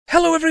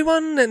Hello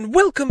everyone and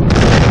welcome!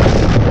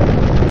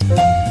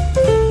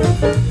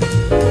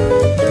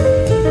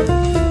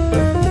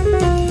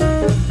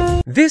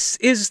 This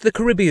is the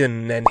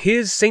Caribbean, and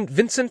here's St.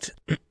 Vincent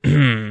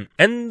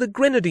and the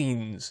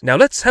Grenadines. Now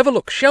let's have a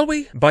look, shall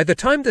we? By the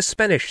time the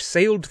Spanish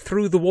sailed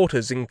through the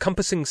waters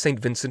encompassing St.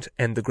 Vincent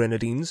and the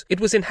Grenadines, it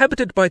was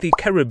inhabited by the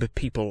Carib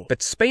people,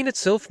 but Spain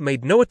itself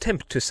made no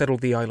attempt to settle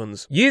the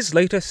islands. Years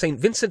later, St.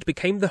 Vincent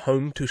became the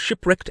home to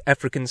shipwrecked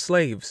African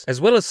slaves,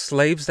 as well as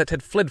slaves that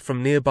had fled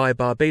from nearby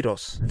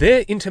Barbados.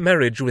 Their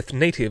intermarriage with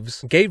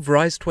natives gave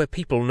rise to a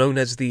people known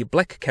as the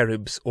Black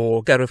Caribs,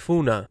 or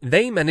Garifuna.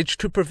 They managed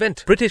to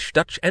prevent British,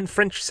 Dutch and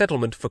French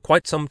settlement for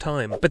quite some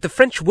time, but the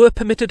French were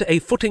permitted a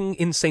footing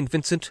in St.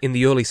 Vincent in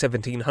the early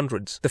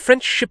 1700s. The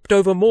French shipped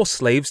over more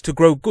slaves to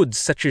grow goods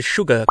such as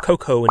sugar,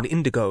 cocoa and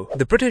indigo.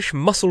 The British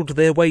muscled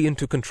their way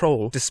into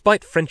control,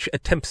 despite French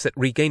attempts at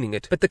regaining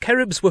it, but the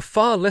Caribs were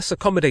far less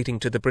accommodating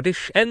to the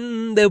British,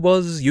 and there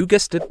was, you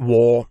guessed it,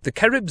 war. The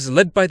Caribs,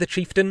 led by the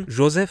chieftain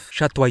Joseph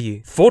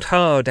Chatoyer, fought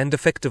hard and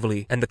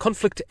effectively, and the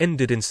conflict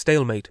ended in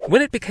stalemate.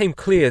 When it became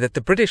clear that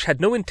the British had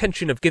no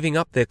intention of giving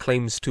up their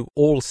claims to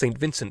all St.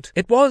 Vincent,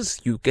 it was,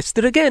 you guessed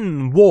it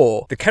again,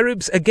 war. The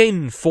Caribs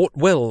again fought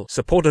well,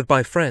 supported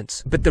by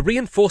France, but the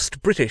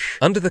reinforced British,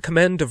 under the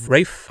command of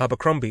Rafe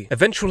Abercrombie,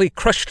 eventually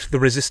crushed the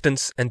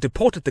resistance and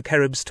deported the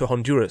Caribs to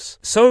Honduras.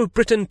 So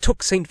Britain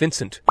took St.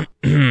 Vincent,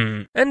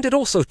 and it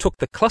also took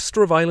the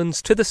cluster of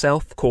islands to the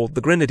south called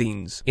the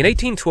Grenadines. In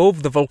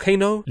 1812, the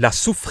volcano La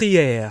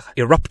Soufrière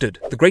erupted.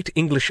 The great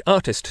English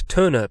artist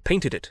Turner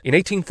painted it. In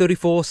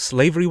 1834,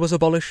 slavery was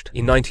abolished.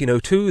 In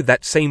 1902,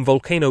 that same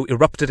volcano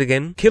erupted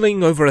again,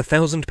 killing over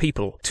 1,000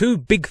 people. Two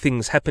big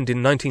things happened in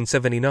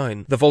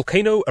 1979. The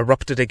volcano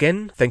erupted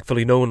again,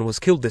 thankfully no one was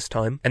killed this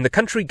time, and the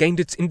country gained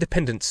its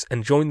independence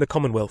and joined the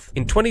Commonwealth.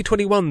 In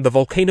 2021, the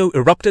volcano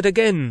erupted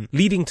again,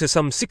 leading to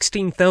some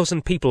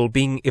 16,000 people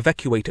being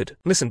evacuated.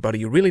 Listen, buddy,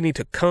 you really need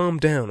to calm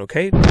down,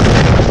 okay?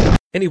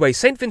 Anyway,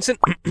 St. Vincent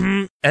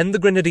and the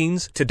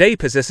Grenadines today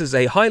possesses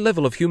a high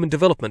level of human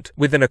development,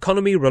 with an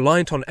economy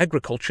reliant on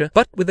agriculture,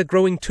 but with a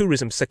growing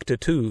tourism sector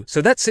too.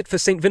 So that's it for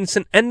St.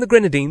 Vincent and the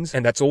Grenadines,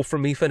 and that's all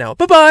from me for now.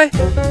 Bye-bye!